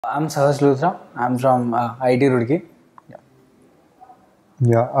I'm Saharsh Luthra. I'm from IIT Roorkee.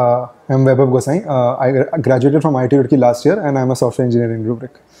 I'm Vaibhav Gosain. I graduated from IIT Roorkee last year, and I'm a software engineer in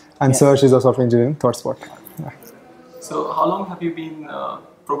rubric. And Saharsh is a software engineer in ThoughtSpot. Yeah. So, how long have you been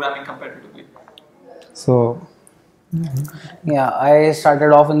programming competitively? So, I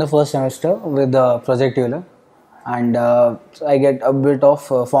started off in the first semester with Project Euler, and so I get a bit of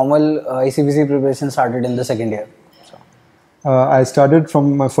formal ICPC preparation started in the second year. I started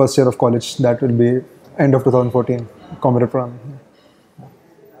from my first year of college. That will be end of 2014, competitive programming.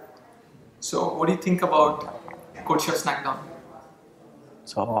 So, what do you think about CodeChef SnackDown?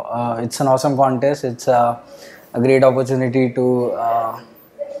 So it's an awesome contest. It's a great opportunity to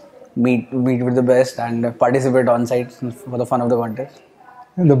meet with the best and participate on site for the fun of the contest.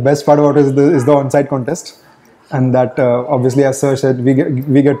 And the best part about it is the on-site contest, and that obviously, as Sir said, we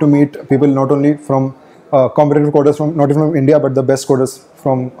get to meet people not only from competitive coders from not even from India, but the best coders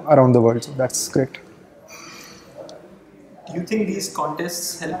from around the world. So that's great. Do you think these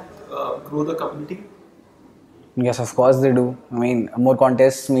contests help grow the community? Yes, of course they do. I mean, more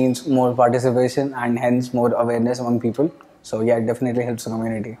contests means more participation and hence more awareness among people. So yeah, it definitely helps the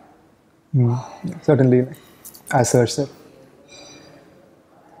community. Certainly, as Sir said.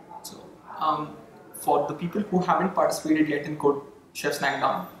 So, for the people who haven't participated yet in CodeChef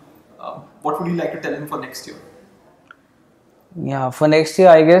SnackDown, what would you like to tell them for next year? Yeah, for next year,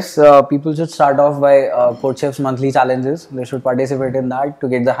 I guess people should start off by CodeChef's monthly challenges. They should participate in that to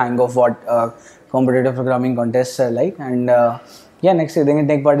get the hang of what competitive programming contests are like. And next year they can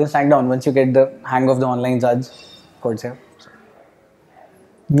take part in SnackDown once you get the hang of the online judge CodeChef.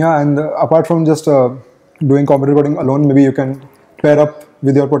 Yeah, and apart from just doing competitive coding alone, maybe you can pair up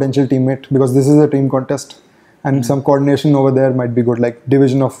with your potential teammate, because this is a team contest, and some coordination over there might be good, like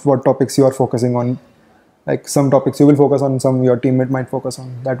division of what topics you are focusing on. Like some topics you will focus on, some your teammate might focus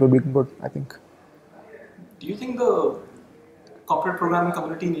on. That would be good, I think. Do you think the corporate programming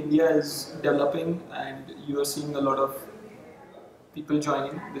community in India is developing and you are seeing a lot of people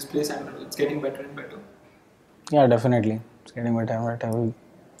joining this place and it's getting better and better? Yeah, definitely. It's getting better and better.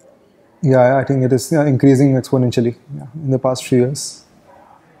 Yeah, I think it is increasing exponentially in the past few years.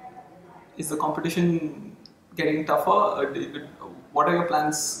 Is the competition getting tougher? What are your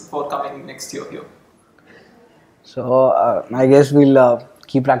plans for coming next year here? So I guess we'll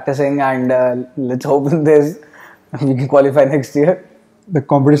keep practicing and let's hope we can qualify next year. The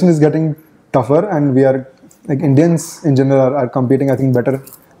competition is getting tougher, and we are, like, Indians in general are competing, I think, better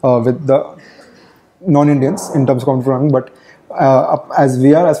with the non-Indians in terms of competitive programming. But as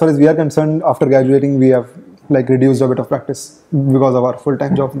far as we are concerned, after graduating, we have reduced a bit of practice because of our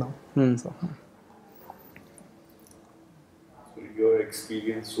full-time job now. So your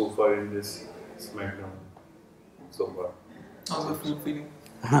experience so far in this SmackDown so far? How's the food feeling?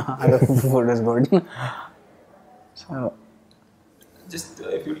 The food is good. So, just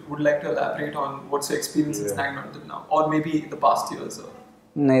if you would like to elaborate on what's your experience in SnackDown until now, or maybe the past years.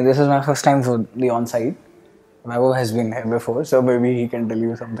 No, this is my first time for the on-site. Vaibhav has been here before, so maybe he can tell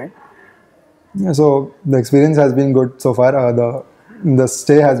you something. Yeah, so the experience has been good so far. The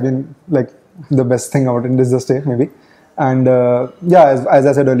stay has been the best thing about it is the stay, maybe. And as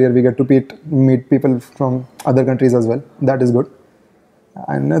I said earlier, we get to meet people from other countries as well. That is good.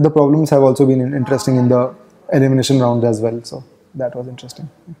 And the problems have also been interesting in the elimination round as well. So that was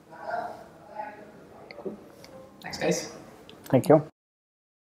interesting. Thanks, guys. Thank you.